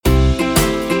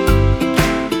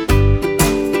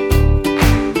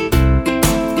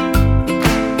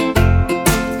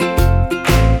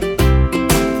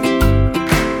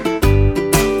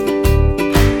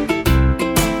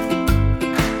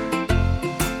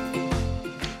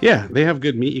Yeah, they have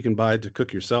good meat you can buy to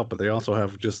cook yourself, but they also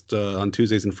have just on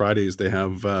Tuesdays and Fridays they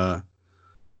have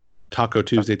Taco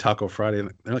Tuesday, Taco Friday.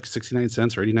 They're like 69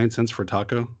 cents or 89 cents for a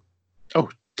taco. Oh,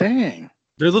 dang.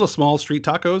 They're little small street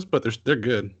tacos, but they're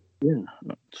good. Yeah.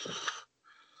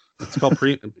 It's called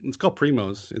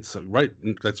Primo's. It's right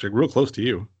that's real close to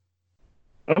you.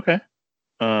 Okay.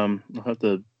 I'll have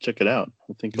to check it out.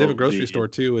 I think They have a it'll grocery be store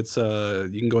too. It's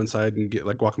you can go inside and get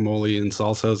like guacamole and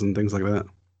salsas and things like that.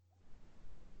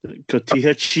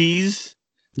 cotija cheese.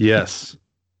 Yes.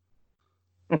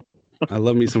 I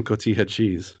love me some cotija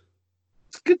cheese.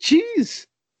 It's good cheese.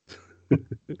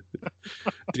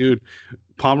 Dude,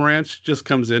 Pomeranch just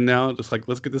comes in now, just like,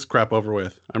 let's get this crap over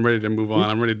with. I'm ready to move on.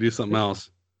 I'm ready to do something else.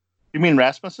 You mean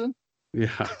Rasmussen?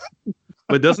 Yeah.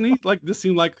 But doesn't he like this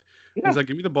seem like he's Yeah. like,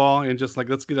 give me the ball and just like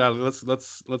let's get out of it.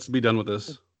 Let's be done with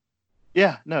this.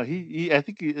 Yeah, no, he I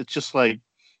think it's just like,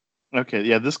 okay,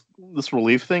 yeah, this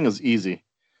relief thing is easy.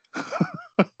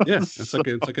 Yeah, it's like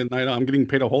a night out. I'm getting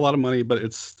paid a whole lot of money, but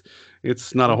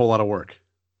it's not a whole lot of work.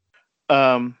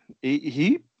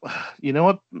 He you know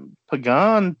what,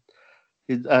 Pagan,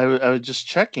 I was just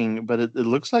checking, but it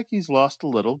looks like he's lost a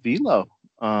little velo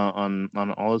on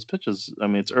all his pitches. I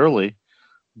mean, it's early,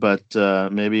 but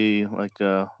maybe like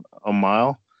a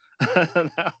mile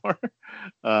an hour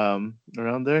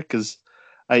around there, because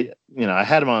I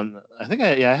had him on. I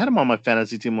had him on my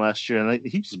fantasy team last year, and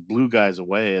he just blew guys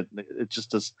away. It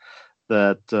just does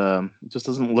that. It just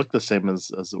doesn't look the same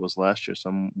as it was last year.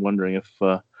 So I'm wondering if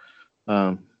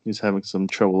he's having some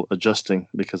trouble adjusting,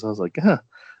 because I was like,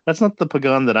 that's not the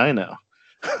Pagan that I know.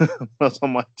 That's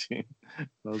on my team.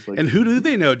 I was like, and who do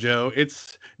they know, Joe?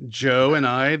 It's Joe and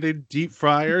I, the deep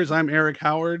fryers. I'm Eric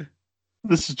Howard.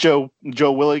 This is Joe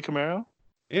Willie Camaro.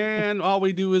 And all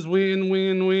we do is win,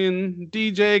 win, win.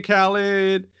 DJ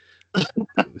Khaled.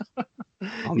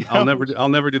 I'll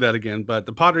never do that again. But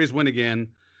the Padres win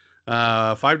again,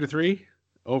 5-3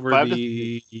 over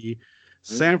the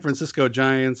San Francisco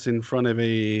Giants in front of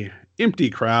a empty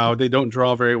crowd. They don't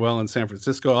draw very well in San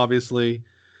Francisco, obviously.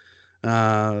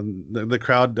 The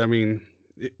crowd. I mean,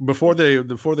 before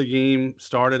the game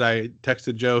started, I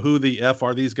texted Joe, "Who the f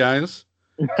are these guys?"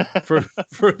 for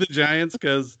the Giants,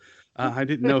 because I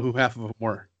didn't know who half of them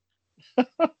were.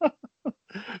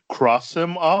 Cross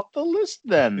him off the list,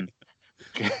 then.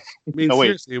 I mean,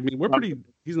 seriously. I mean, we're pretty.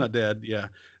 He's not dead. Yeah,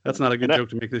 that's not a good joke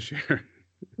to make this year.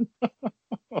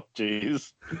 Oh,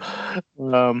 jeez.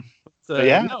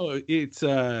 Yeah. No, it's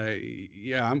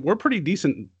we're pretty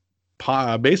decent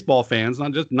baseball fans,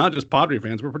 not just Padre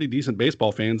fans. We're pretty decent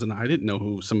baseball fans, and I didn't know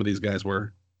who some of these guys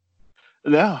were.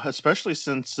 No, especially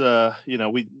since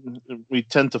we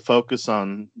tend to focus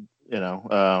on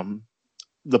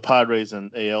the Padres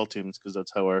and AL teams, because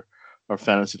that's how our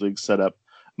fantasy league's set up.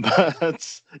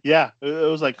 But yeah, it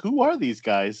was like, who are these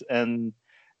guys? And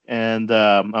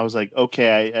I was like,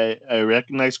 okay, I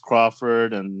recognize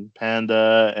Crawford and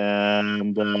Panda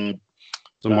and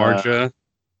Samardzija.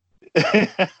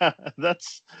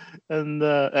 That's and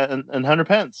Hunter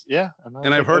Pence, yeah.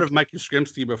 And I've heard of Mike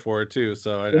Yastrzemski before too,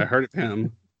 so I heard of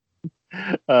him.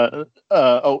 I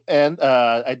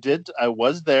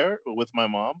was there with my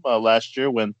mom last year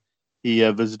when he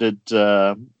visited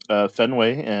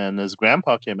Fenway, and his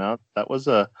grandpa came out. That was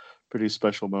a pretty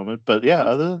special moment. But yeah,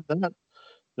 other than that,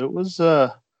 it was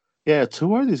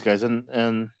who are these guys?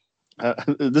 And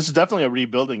this is definitely a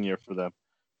rebuilding year for them,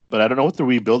 but I don't know what they're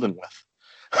rebuilding with.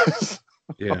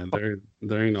 Yeah,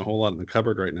 there ain't a whole lot in the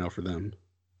cupboard right now for them.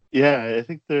 Yeah, I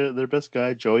think their best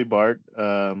guy, Joey Bart.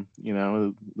 They're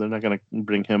not going to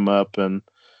bring him up, and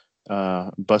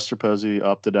Buster Posey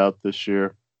opted out this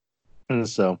year, and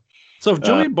so if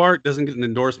Joey Bart doesn't get an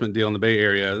endorsement deal in the Bay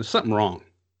Area, there's something wrong.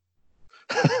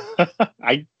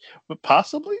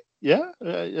 Possibly, yeah.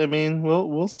 I mean,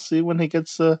 we'll see when he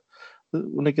gets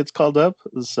called up.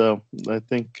 So I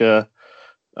think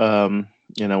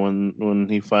when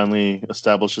he finally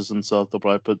establishes himself, they'll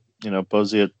probably put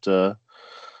Posey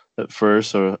at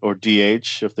first, or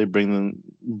DH if they bring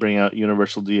out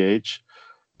universal DH.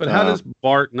 But how does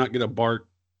Bart not get a Bart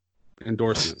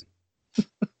endorsement?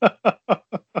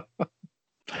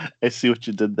 I see what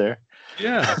you did there.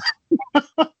 Yeah.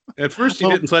 At first you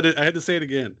didn't, so I had to say it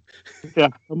again. Yeah,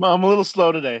 I'm a little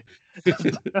slow today.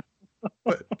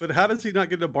 but how does he not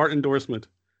get a Bart endorsement?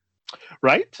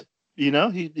 Right?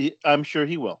 He I'm sure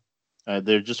he will.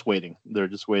 They're just waiting. They're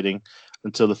just waiting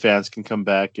until the fans can come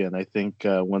back, and I think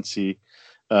once he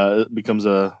becomes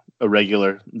a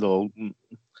regular,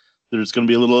 there's going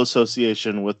to be a little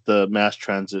association with the mass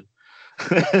transit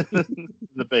in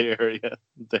the Bay Area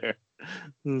there.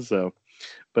 So,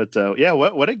 but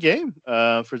what a game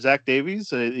for Zach Davies.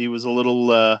 He was a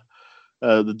little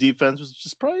The defense was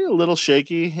just probably a little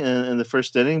shaky in the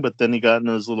first inning, but then he got in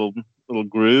his little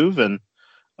groove, and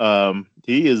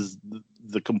he is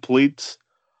the complete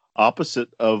opposite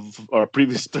of our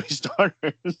previous three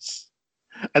starters.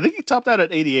 I think he topped out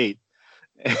at 88.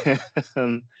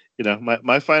 And,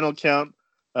 my final count,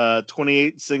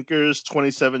 28 sinkers,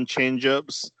 27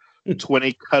 changeups,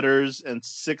 20 cutters, and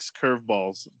 6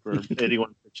 curveballs for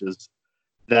 81 pitches.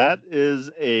 That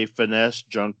is a finesse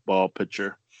junk ball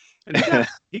pitcher. And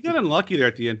he got unlucky there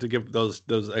at the end to give those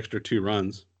extra 2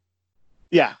 runs.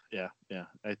 Yeah.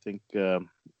 I think, there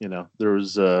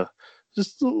was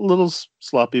just a little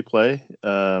sloppy play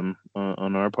on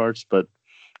our parts, but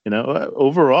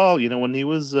overall, when he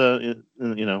was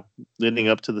leading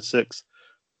up to the 6th,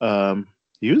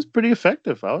 he was pretty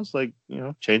effective. I was like,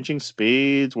 changing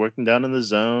speeds, working down in the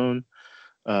zone.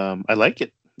 I like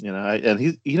it, and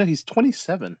he's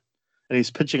 27 and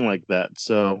he's pitching like that.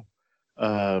 So,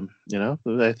 I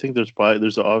think there's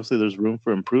obviously room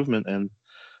for improvement, and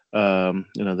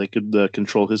they could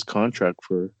control his contract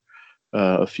for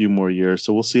a few more years.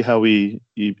 So we'll see how he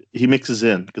mixes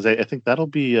in, because I think that'll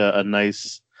be a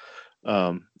nice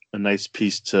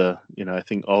piece to, I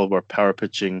think all of our power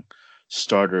pitching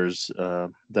starters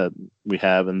that we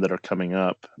have and that are coming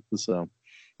up. So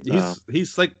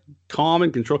he's like calm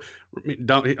and control. I'm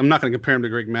not going to compare him to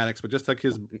Greg Maddux, but just like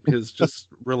his just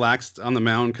relaxed on the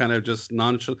mound, kind of just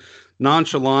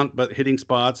nonchalant, but hitting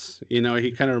spots. He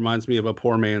kind of reminds me of a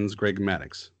poor man's Greg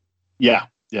Maddux. Yeah,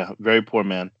 very poor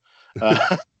man.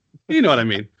 You know what I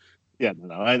mean? Yeah,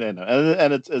 no, I know,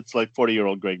 and it's like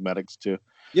 40-year-old Greg Maddux too.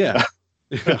 Yeah.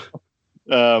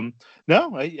 No,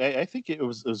 I think it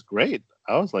was great.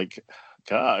 I was like,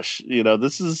 gosh,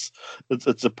 it's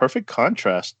a perfect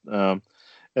contrast. And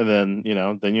then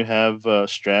then you have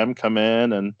Stram come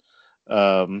in,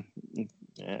 and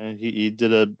he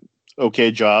did a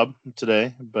okay job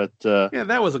today, but yeah,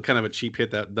 that was a kind of a cheap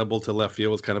hit. That double to left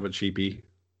field was kind of a cheapie.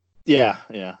 Yeah.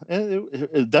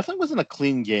 It definitely wasn't a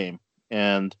clean game,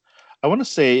 and I want to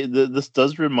say this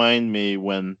does remind me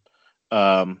when,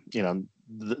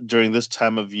 during this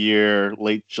time of year,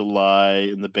 late July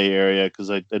in the Bay Area,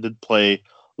 because I did play a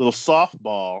little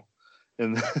softball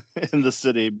in the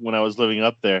city when I was living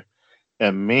up there,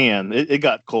 and man, it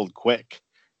got cold quick,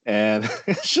 and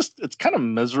it's kind of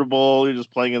miserable. You're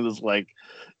just playing in this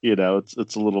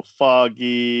it's a little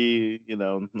foggy,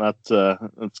 not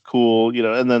it's cool,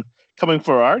 and then coming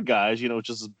for our guys, which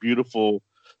is beautiful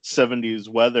 70s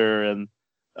weather, and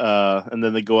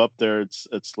then they go up there, it's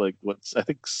like I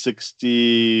think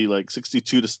 60, like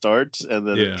 62 to start, and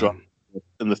then it drops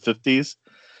in the 50s,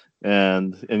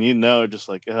 and just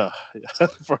like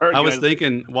for our guys, was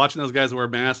thinking, watching those guys wear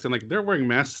masks, and like, they're wearing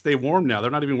masks to stay warm now.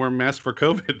 They're not even wearing masks for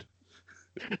COVID.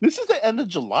 This is the end of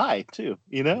July too.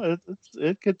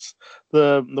 It gets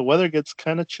the weather gets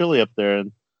kind of chilly up there,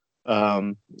 and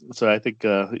so I think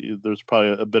there's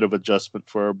probably a bit of adjustment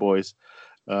for our boys,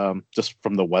 just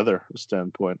from the weather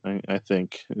standpoint. I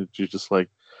think you're just like,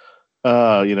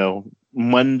 Sunday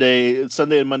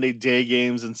and Monday day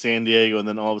games in San Diego, and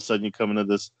then all of a sudden you come into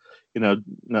this,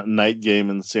 night game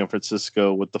in San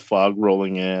Francisco with the fog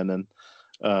rolling in, and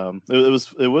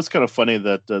it was kind of funny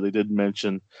that they did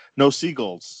mention no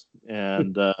seagulls,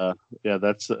 and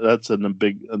that's a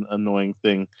big annoying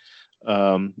thing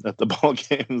at the ball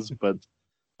games, but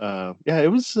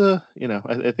it was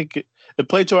I think it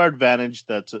played to our advantage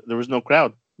that there was no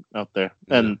crowd out there,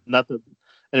 and not that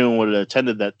anyone would have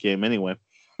attended that game anyway.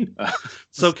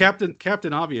 So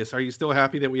Captain Obvious, are you still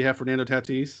happy that we have Fernando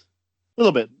Tatis? A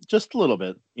little bit, just a little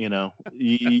bit. That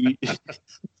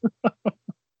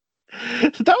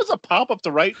was a pop up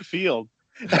to right field.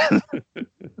 I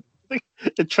think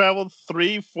it traveled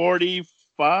 345.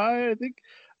 I think.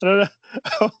 I don't know.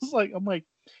 I'm like,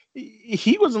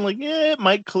 he wasn't like, it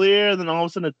might clear, and then all of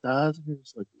a sudden it does. And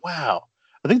it's like, wow.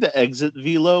 I think the exit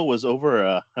velo was over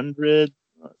 100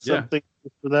 something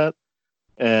for that.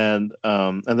 And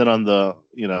then on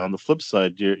the flip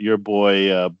side, your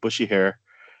boy Bushy Hair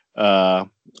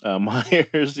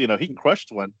Myers, he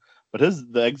crushed one, but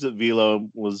the exit velo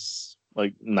was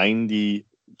like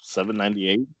 97,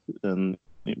 98, and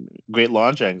great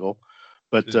launch angle.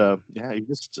 But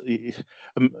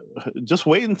just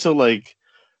wait until El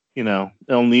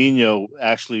Nino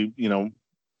actually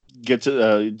gets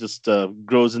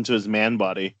grows into his man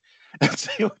body, and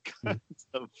see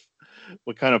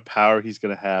what kind of power he's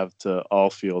going to have to all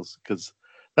fields, because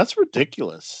that's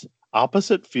ridiculous.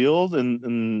 Opposite field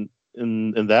in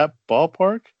that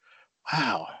ballpark.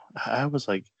 Wow. I was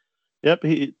like, yep,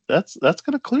 that's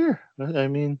going to clear. I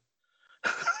mean,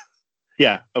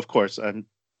 yeah, of course. I'm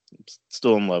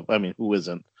still in love. I mean, who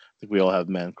isn't? think we all have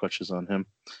man crushes on him.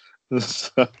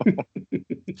 So,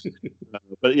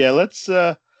 but yeah, let's.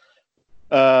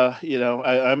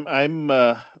 I'm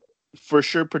for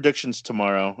sure predictions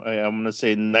tomorrow. I'm going to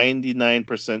say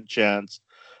 99% chance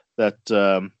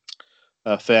that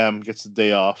Fam gets the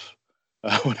day off.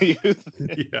 What do you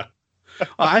think? Yeah.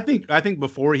 I think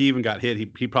before he even got hit, he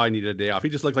probably needed a day off. He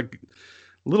just looked like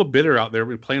a little bitter out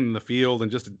there playing in the field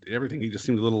and just everything. He just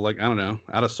seemed a little like, I don't know,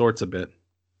 out of sorts a bit.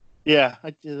 Yeah,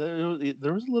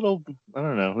 there was a little, I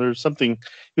don't know. There was something.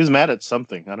 He was mad at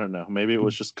something. I don't know. Maybe it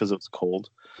was just because it was cold.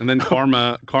 And then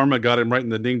karma got him right in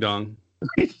the ding dong.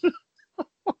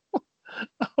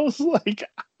 I was like,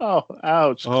 oh,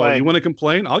 ouch. Oh, clang. You want to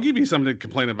complain? I'll give you something to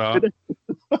complain about.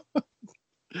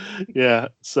 Yeah.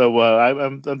 So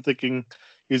I'm thinking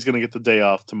he's going to get the day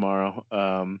off tomorrow.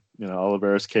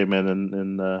 Oliveros came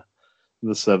in the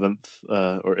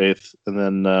 7th or 8th, and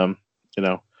then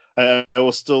I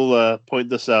will still point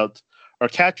this out. Our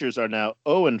catchers are now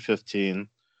 0-15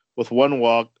 with 1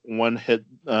 walk, 1 hit,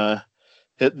 5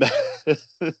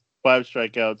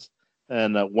 strikeouts,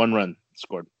 and 1 run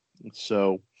scored.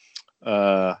 So,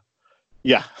 yeah.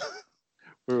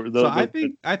 So I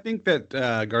think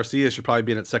that Garcia should probably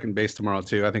be in at second base tomorrow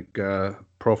too. I think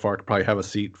Profar could probably have a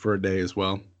seat for a day as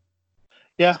well.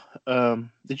 Yeah.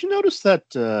 Did you notice that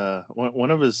one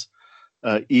of his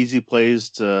easy plays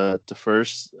to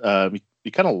first,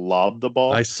 he kind of lobbed the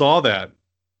ball? I saw that.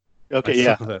 Okay,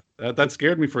 yeah. That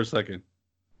scared me for a second.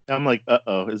 I'm like,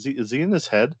 uh-oh, is he in his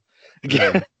head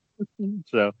again?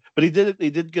 So, but he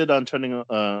did good on turning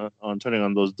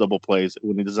on those double plays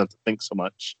when he doesn't have to think so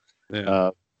much. Yeah.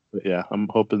 But yeah, I'm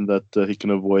hoping that he can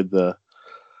avoid the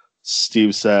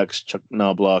Steve Sachs, Chuck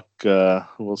Knobloch.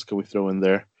 Who else can we throw in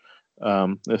there?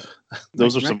 If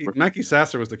those are Mackey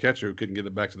Sasser was the catcher who couldn't get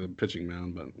it back to the pitching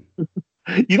mound, but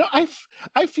I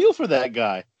feel for that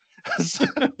guy.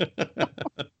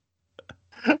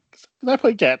 I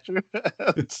play catcher.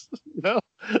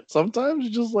 Sometimes you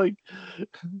just like,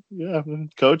 yeah.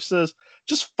 Coach says,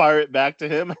 just fire it back to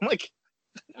him. I'm like,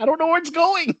 I don't know where it's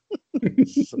going.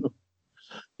 So,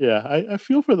 yeah, I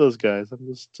feel for those guys. I'm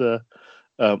just, we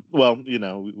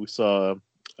saw,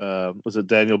 was it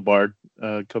Daniel Bard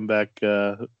come back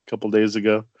a couple days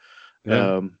ago?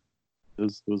 Yeah.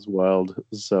 It was wild.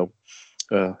 So,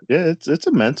 it's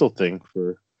a mental thing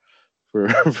for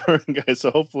guys.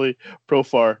 So hopefully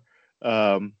Profar,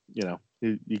 you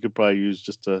could probably use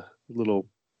just a little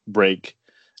break.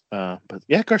 But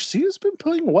yeah, Garcia's been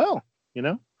playing well.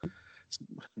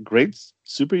 Great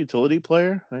super utility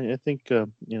player. I think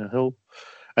he'll.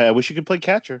 I wish he could play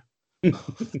catcher.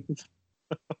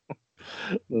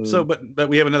 So, but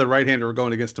we have another right-hander we're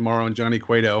going against tomorrow, and Johnny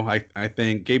Cueto. I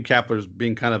think Gabe Kapler's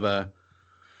being kind of a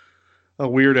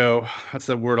weirdo. That's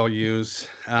the word I'll use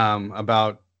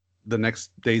about the next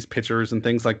day's pitchers and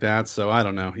things like that. So I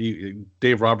don't know.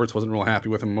 Dave Roberts wasn't real happy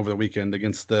with him over the weekend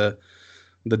against the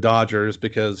Dodgers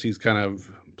because he's kind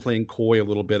of playing coy a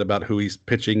little bit about who he's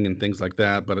pitching and things like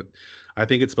that. But I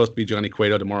think it's supposed to be Johnny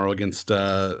Cueto tomorrow against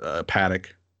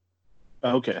Paddock.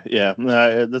 Okay, yeah,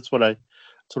 that's what I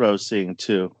was seeing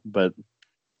too. But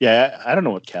yeah, I don't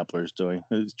know what Kapler's doing.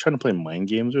 He's trying to play mind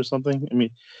games or something. I mean,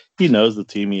 he knows the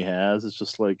team he has. It's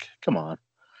just like, come on,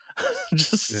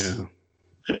 yeah.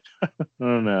 I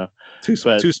don't know. Too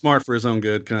smart for his own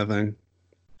good, kind of thing.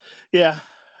 Yeah.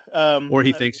 Or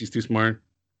he thinks he's too smart.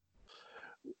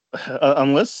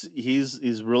 Unless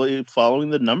he's really following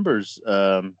the numbers,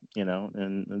 in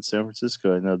San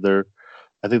Francisco.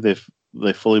 I think they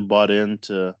fully bought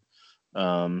into,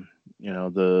 the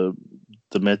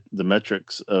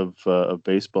metrics of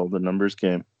baseball, the numbers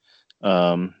game.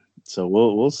 So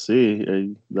we'll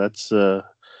see. That's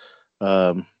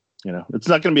it's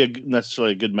not going to be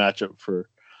necessarily a good matchup for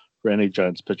any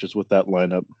Giants pitchers with that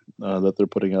lineup that they're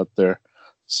putting out there.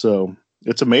 So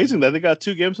it's amazing that they got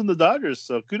 2 games from the Dodgers.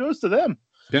 So kudos to them.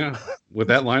 Yeah, with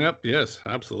that lineup, yes,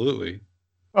 absolutely.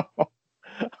 I'm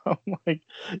like,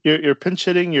 you're pinch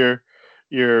hitting your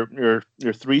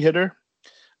 3-hitter,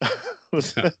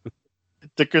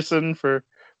 Dickerson for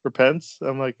Pence.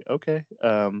 I'm like, okay,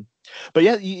 but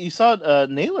yeah, you saw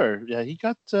Naylor. Yeah, he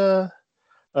got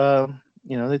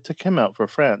they took him out for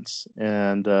France,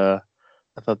 and I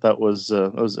thought that was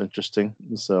interesting.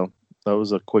 So that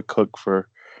was a quick hook for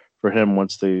him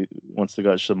once they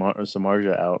got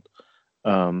Samardzija out.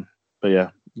 But yeah,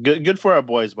 good for our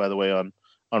boys, by the way, on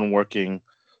working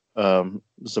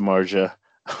Samardzija,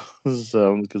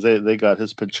 so because they got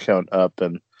his pitch count up,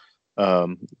 and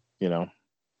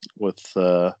with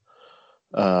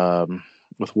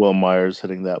Will Myers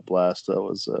hitting that blast, that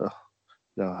was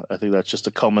I think that's just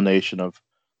a culmination of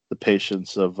the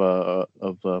patience of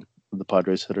the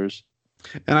Padres hitters.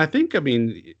 And I think, I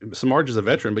mean, Samardzija is a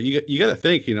veteran, but you got to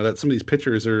think, that some of these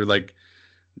pitchers are like,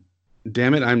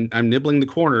 damn it, I'm nibbling the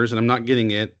corners and I'm not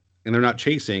getting it, and they're not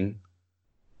chasing.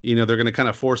 They're going to kind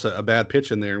of force a bad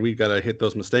pitch in there, and we've got to hit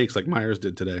those mistakes like Myers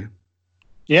did today.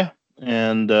 Yeah,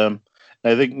 and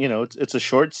I think it's a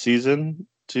short season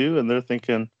too, and they're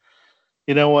thinking,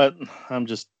 you know what, I'm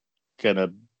just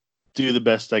gonna do the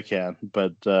best I can,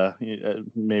 but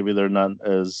maybe they're not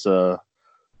as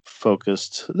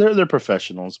focused. They're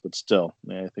professionals, but still,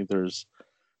 I think there's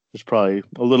probably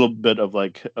a little bit of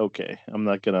like, okay, I'm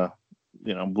not gonna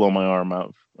blow my arm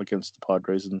out against the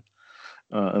Padres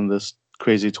in this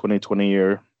crazy 2020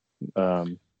 year.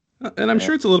 And I'm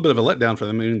sure it's a little bit of a letdown for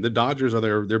them. I mean, the Dodgers are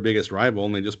their biggest rival,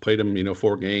 and they just played them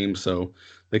 4 games, so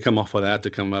they come off of that to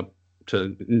come up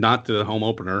to not to the home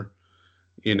opener,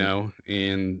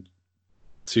 and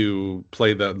to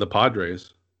play the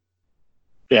Padres.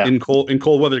 Yeah, in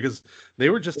cold weather, because they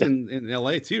were just in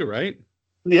LA too, right?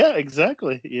 Yeah,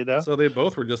 exactly. So they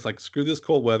both were just like, screw this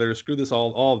cold weather, screw this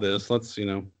all this. Let's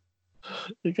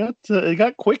It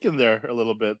got quick in there a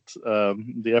little bit.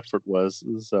 The effort was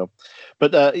so,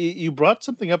 but you brought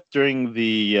something up during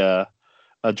the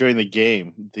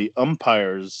game, the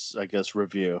umpires, I guess,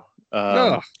 review.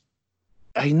 I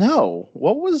know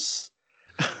what was.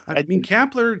 I mean,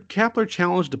 Kapler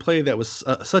challenged a play that was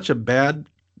such a bad.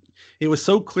 It was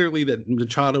so clearly that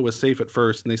Machado was safe at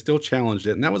first, and they still challenged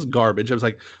it, and that was garbage. I was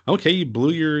like, okay, you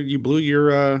blew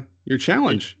your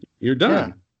challenge. You're done.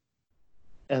 Yeah.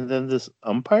 And then this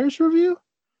umpires review,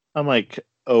 I'm like,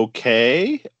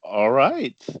 okay, all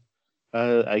right.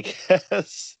 I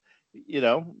guess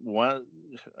one.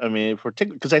 I mean, for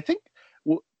Tigler, because I think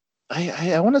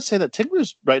I want to say that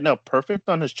Tigler's right now perfect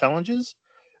on his challenges.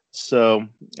 So,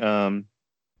 they'll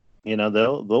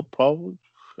probably.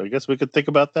 I guess we could think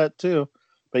about that too.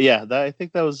 But yeah, I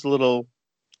think that was a little.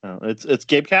 It's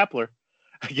Gabe Kapler,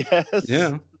 I guess.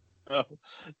 Yeah.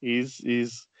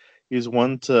 He's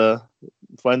one to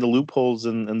find the loopholes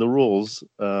in the rules.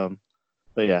 But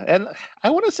yeah, and I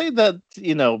want to say that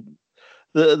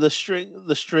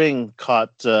the string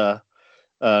caught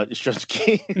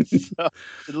Yastrzemski. So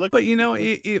but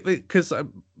because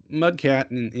Mudcat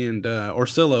and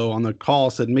Orsillo on the call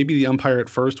said maybe the umpire at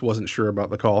first wasn't sure about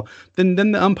the call. Then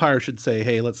the umpire should say,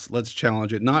 hey, let's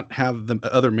challenge it, not have the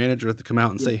other manager have to come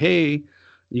out and say, hey,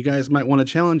 you guys might want to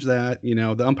challenge that.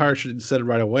 The umpire should have said it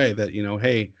right away that,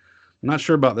 hey, I'm not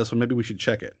sure about this one. Maybe we should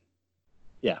check it.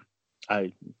 Yeah,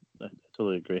 I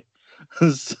totally agree.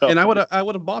 So. And I would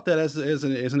have bought that as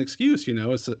an excuse,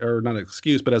 or not an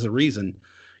excuse, but as a reason,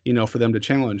 for them to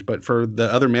challenge. But for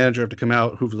the other manager to come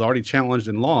out who's already challenged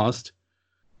and lost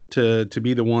to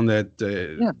be the one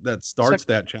that starts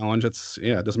that challenge,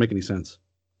 it doesn't make any sense.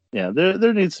 Yeah,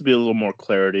 there needs to be a little more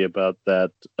clarity about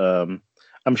that. I'm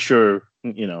sure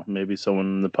maybe someone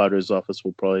in the Padres office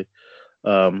will probably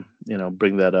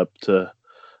bring that up to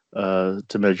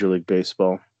Major League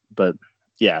Baseball. But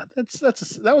yeah,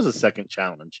 that was a second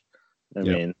challenge. I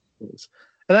mean,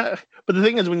 but the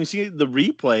thing is, when you see the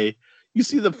replay, you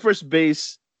see the first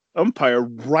base umpire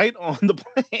right on the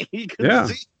play. You can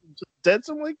see just dead.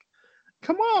 So I'm like,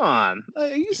 come on, are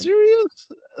you serious?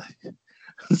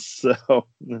 So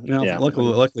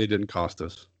luckily it didn't cost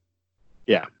us.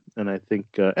 Yeah, and I think,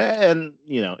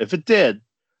 if it did,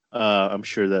 I'm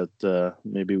sure that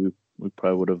maybe we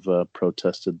probably would have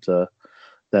protested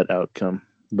that outcome.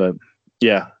 But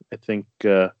yeah, I think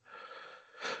there's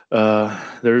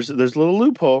a little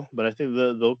loophole, but I think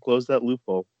they'll close that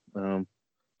loophole.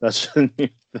 That's what you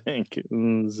think.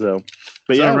 So,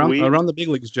 but yeah, around the big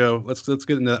leagues, Joe. Let's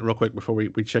get into that real quick before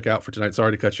we check out for tonight.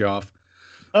 Sorry to cut you off.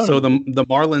 So the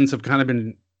Marlins have kind of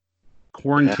been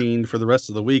quarantined for the rest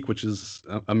of the week, which is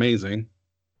amazing.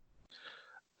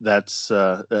 That's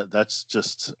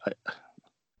just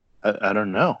I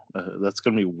don't know. That's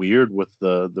going to be weird with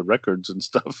the records and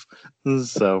stuff.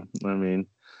 So I mean,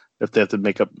 if they have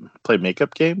to play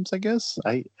makeup games, I guess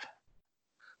I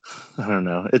don't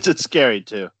know. It's scary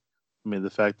too. I mean,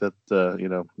 the fact that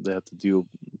they have to do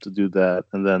that,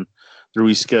 and then they're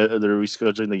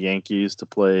rescheduling the Yankees to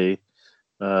play.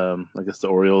 I guess the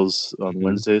Orioles on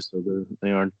Wednesday, so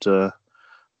they aren't.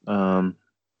 Both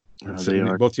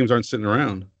teams aren't sitting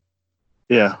around.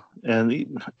 Yeah, and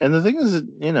the thing is,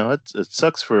 it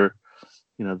sucks for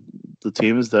the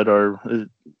teams that are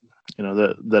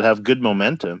that have good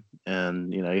momentum,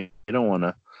 and you don't want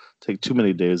to take too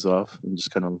many days off and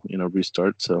just kind of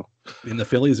restart. So, and the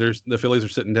Phillies are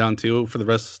sitting down too for the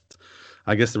rest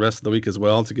of the week as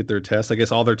well to get their tests. I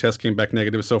guess all their tests came back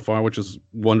negative so far, which is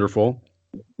wonderful.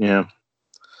 Yeah,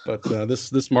 but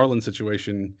this Marlin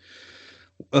situation,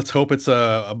 let's hope it's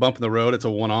a bump in the road. It's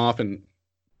a one-off, and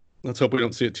let's hope we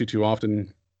don't see it too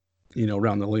often,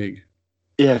 around the league.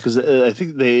 Yeah, because I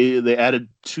think they added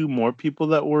 2 more people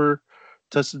that were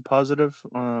tested positive.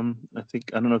 I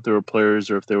don't know if they were players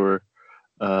or if they were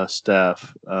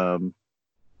staff.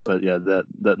 But yeah,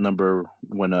 that number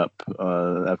went up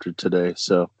after today.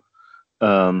 So,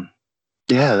 yeah,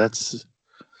 that's.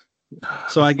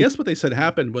 So I guess what they said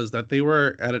happened was that they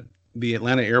were at the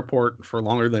Atlanta airport for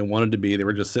longer than they wanted to be. They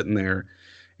were just sitting there,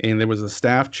 and there was a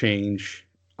staff change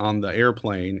on the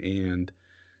airplane, and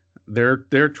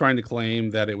they're trying to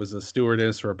claim that it was a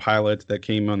stewardess or a pilot that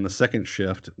came on the second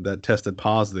shift that tested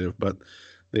positive, but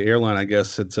the airline, I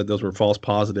guess, had said those were false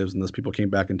positives, and those people came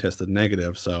back and tested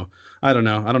negative. So I don't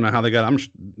know. I don't know how they got it.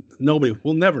 Nobody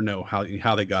will never know how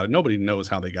they got it. Nobody knows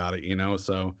how they got it.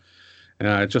 So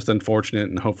it's just unfortunate,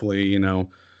 and hopefully,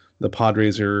 the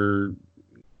Padres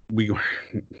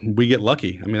we get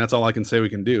lucky. I mean, that's all I can say we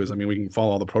can do is, we can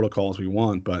follow all the protocols we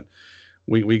want, but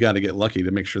we got to get lucky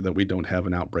to make sure that we don't have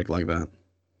an outbreak like that.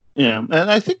 Yeah, and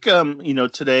I think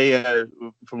today,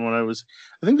 from what I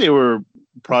think they were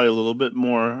probably a little bit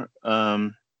more,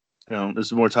 this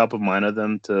is more top of mind of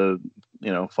them to,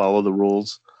 follow the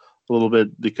rules a little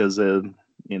bit because it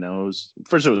was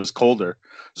colder,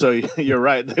 so you're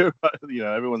right. They were,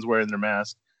 everyone's wearing their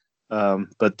mask,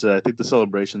 but I think the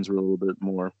celebrations were a little bit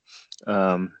more,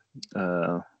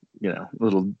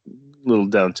 little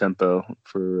down tempo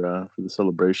for the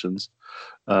celebrations.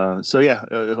 So yeah,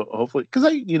 hopefully, because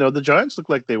the Giants look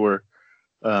like they were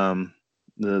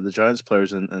the Giants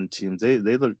players and teams. They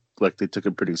look like they took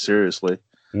it pretty seriously.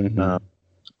 Mm-hmm.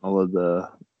 All of the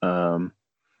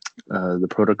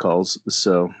protocols.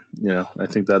 So I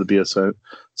think that'd be a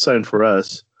sign for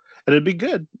us, and it'd be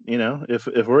good.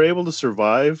 If we're able to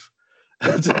survive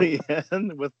to the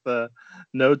end with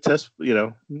no test,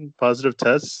 positive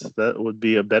tests, that would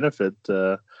be a benefit.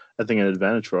 I think an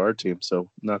advantage for our team. So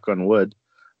knock on wood,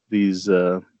 these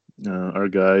our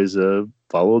guys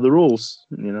follow the rules.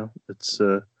 It's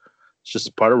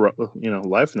just part of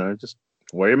life now. Just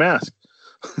wear your mask.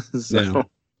 So,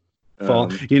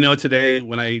 today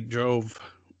when I drove,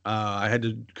 I had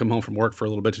to come home from work for a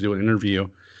little bit to do an interview,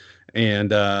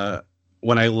 and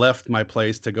when I left my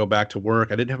place to go back to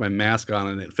work, I didn't have my mask on,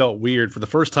 and it felt weird. For the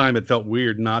first time, it felt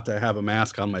weird not to have a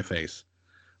mask on my face.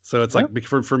 So it's like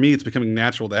for me, it's becoming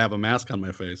natural to have a mask on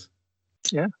my face.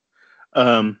 Yeah.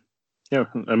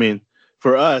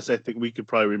 For us, I think we could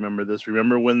probably remember this.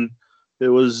 Remember when it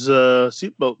was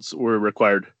seatbelts were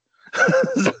required?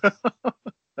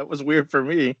 That was weird for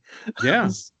me. Yeah.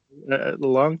 A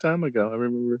long time ago. I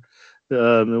remember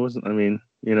it wasn't,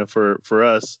 for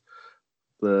us,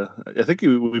 I think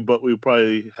we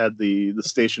probably had the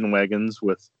station wagons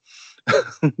with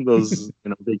those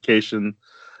vacation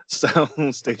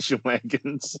style station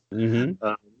wagons,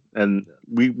 mm-hmm. And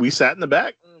we sat in the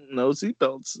back, no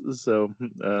seatbelts. So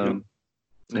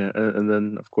yeah, and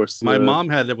then of course my mom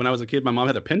had, when I was a kid, my mom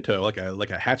had a Pinto, like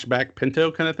a hatchback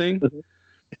Pinto kind of thing.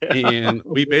 Yeah. And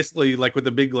we basically, like with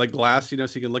the big glass, so you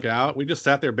can look out. We just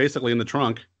sat there basically in the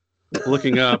trunk,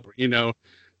 looking up.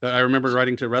 I remember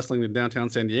riding to wrestling in downtown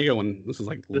San Diego when this was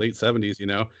like late 70s,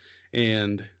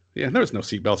 and yeah, there was no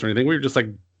seatbelts or anything. We were just like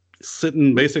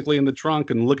sitting basically in the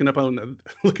trunk and looking at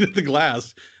the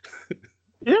glass.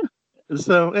 Yeah.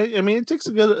 So it takes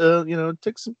a good, it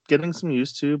takes getting some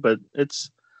used to, but it's,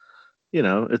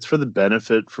 it's for the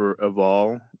benefit of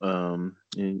all.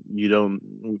 We don't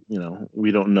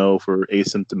know if we're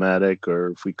asymptomatic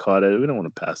or if we caught it. We don't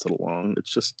want to pass it along.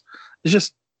 It's just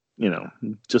just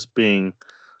being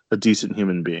a decent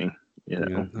human being.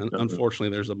 Yeah. Unfortunately,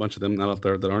 there's a bunch of them out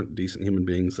there that aren't decent human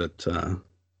beings. That I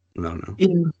don't know.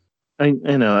 Yeah.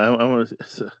 I know. I want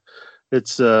to.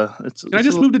 It's. Can I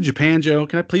just move to Japan, Joe?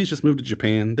 Can I please just move to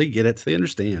Japan? They get it. They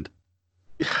understand.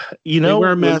 They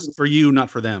wear a mask for you, not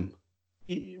for them.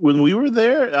 When we were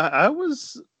there, I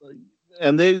was,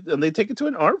 and they take it to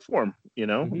an art form.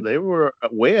 Mm-hmm. They were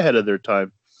way ahead of their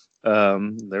time.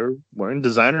 They're wearing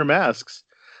designer masks.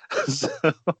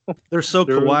 They're so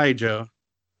kawaii, Joe.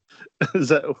 Is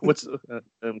that what's? It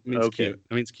means cute.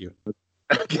 It means cute.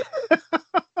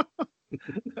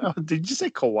 Oh, did you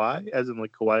say kawaii, as in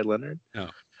like Kawhi Leonard? No.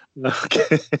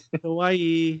 Okay.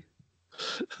 Kawaii.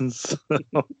 So,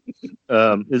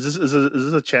 is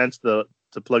this a chance to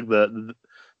plug the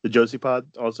Joshi Pod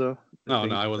also? No,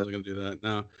 I wasn't going to do that.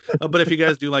 No. But if you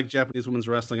guys do like Japanese women's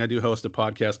wrestling, I do host a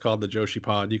podcast called the Joshi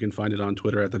Pod. You can find it on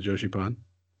Twitter at the Joshi Pod.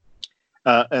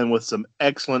 And with some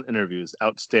excellent interviews,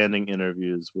 outstanding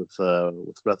interviews with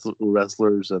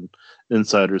wrestlers and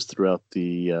insiders throughout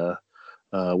the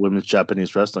women's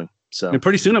Japanese wrestling. So and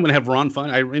pretty soon I'm going to have Ron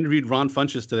Funches. I interviewed Ron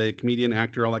Funches today, comedian,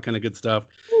 actor, all that kind of good stuff.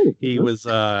 He was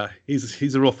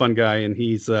he's a real fun guy, and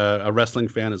he's a wrestling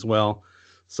fan as well.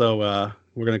 So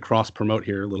we're going to cross promote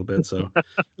here a little bit. So,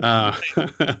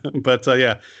 but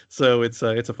yeah, so it's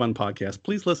a fun podcast.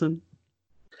 Please listen.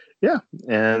 Yeah,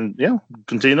 and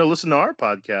continue to listen to our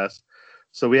podcast.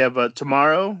 So we have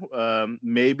tomorrow,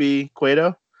 maybe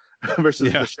Cueto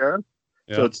versus the Sheriff.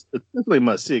 Yeah. So it's definitely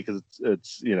must see because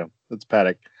it's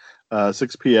Paddock,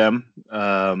 6 p.m.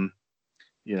 I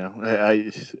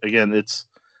again, it's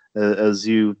as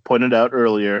you pointed out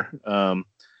earlier.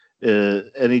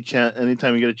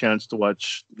 Anytime you get a chance to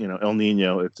watch, El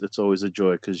Nino, it's always a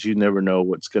joy because you never know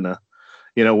what's gonna,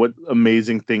 what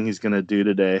amazing thing he's gonna do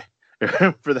today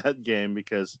for that game,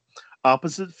 because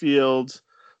opposite field,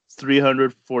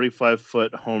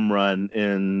 345-foot home run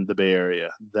in the Bay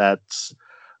Area. That's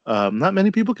not many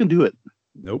people can do it.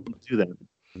 Nope. Do that.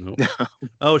 Nope.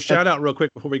 Oh, shout out real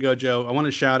quick before we go, Joe. I want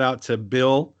to shout out to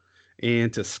Bill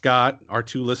and to Scott, our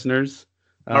 2 listeners.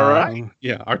 All right.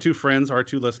 Yeah, our 2 friends, our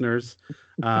 2 listeners.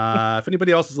 If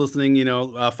anybody else is listening,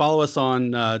 follow us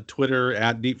on Twitter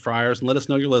at Deep Fryers and let us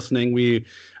know you're listening. We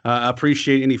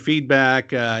appreciate any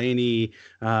feedback. I'm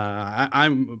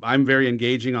very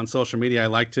engaging on social media. I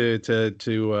like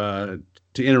to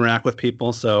interact with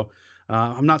people. So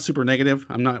I'm not super negative.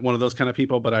 I'm not one of those kind of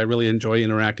people, but I really enjoy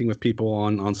interacting with people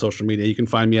on social media. You can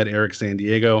find me at Eric San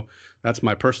Diego. That's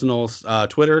my personal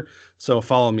Twitter. So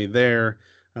follow me there.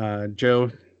 Joe,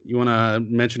 you want to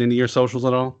mention any of your socials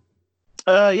at all?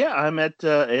 Yeah, I'm at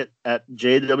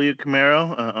JW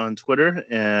Camaro on Twitter,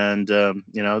 and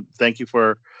thank you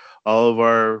for all of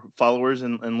our followers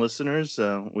and listeners.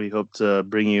 We hope to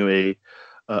bring you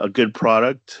a good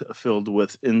product filled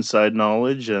with inside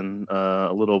knowledge and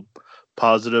a little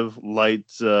positive,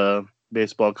 light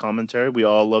baseball commentary. We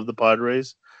all love the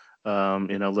Padres.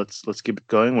 Let's keep it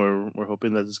going. We're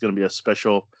hoping that it's going to be a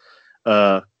special,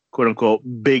 quote unquote,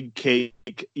 big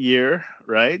cake year,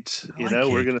 right?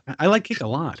 I like cake a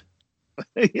lot.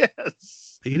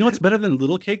 Yes. You know what's better than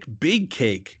little cake? Big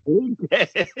cake. Big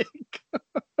cake.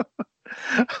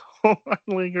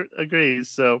 Wholeheartedly agree.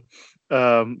 So,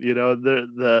 if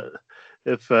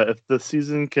the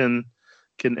season can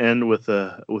end with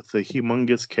a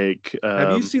humongous cake.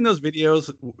 Have you seen those videos?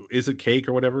 Is it cake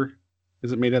or whatever?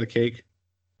 Is it made out of cake?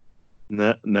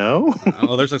 No.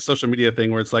 Oh, there's a social media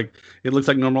thing where it's like it looks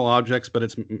like normal objects, but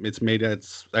it's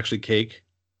actually cake.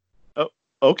 Oh,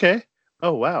 okay.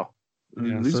 Oh, wow.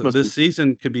 Yeah, so this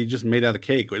season could be just made out of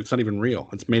cake. It's not even real.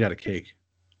 It's made out of cake.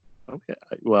 Okay.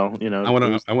 Well, I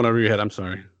want to over your head. I'm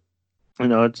sorry.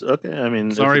 It's okay. I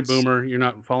mean, sorry, Boomer. You're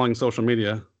not following social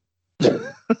media.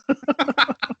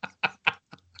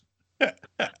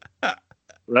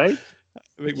 Right?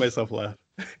 I make myself laugh.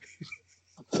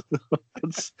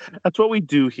 That's what we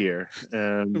do here,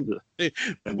 and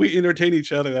we entertain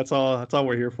each other. That's all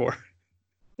we're here for.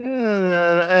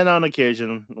 And on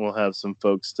occasion, we'll have some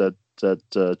folks that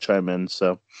chime in.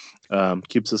 So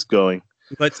keeps us going.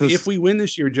 But if we win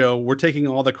this year, Joe, we're taking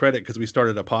all the credit because we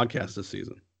started a podcast this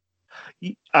season.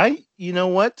 You know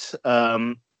what?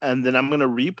 And then I'm going to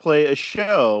replay a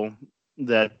show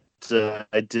that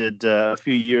I did a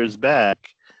few years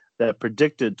back that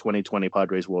predicted 2020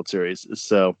 Padres World Series.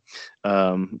 So,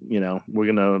 we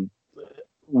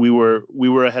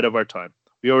were ahead of our time.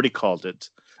 We already called it.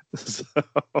 So,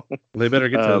 they better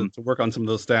get to work on some of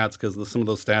those stats because some of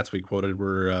those stats we quoted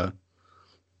were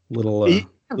little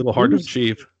hard to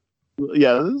achieve.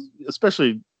 Yeah,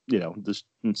 especially just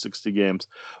in 60 games.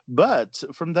 But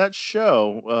from that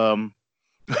show,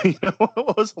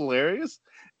 what was hilarious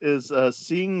is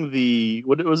seeing the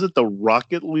the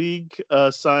Rocket League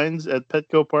signs at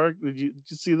Petco Park. Did you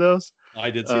see those?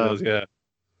 I did see those. Yeah.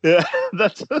 Yeah,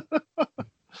 that's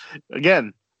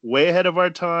again way ahead of our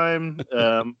time.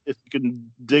 If you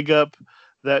can dig up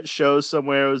that show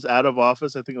somewhere, it was out of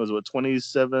office. I think it was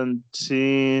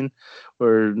 2017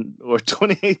 or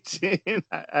 2018.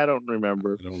 I don't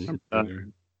remember. I don't remember.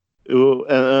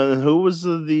 Who was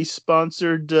the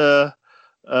sponsored? Wild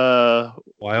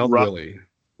Willie.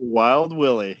 Wild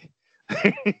Willie.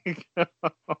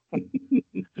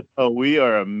 Oh, we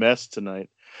are a mess tonight.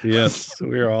 Yes,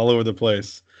 we are all over the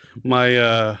place.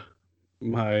 My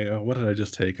what did I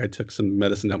just take? I took some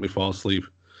medicine to help me fall asleep.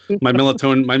 My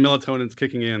melatonin's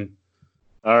kicking in.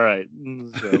 All right.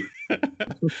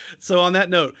 So on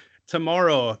that note,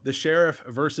 tomorrow the Sheriff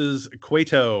versus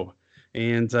Cueto,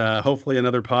 and hopefully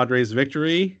another Padres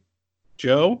victory.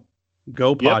 Joe,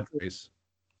 go Padres.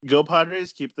 Yep. Go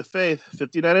Padres. Keep the faith.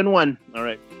 59-1. All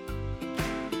right.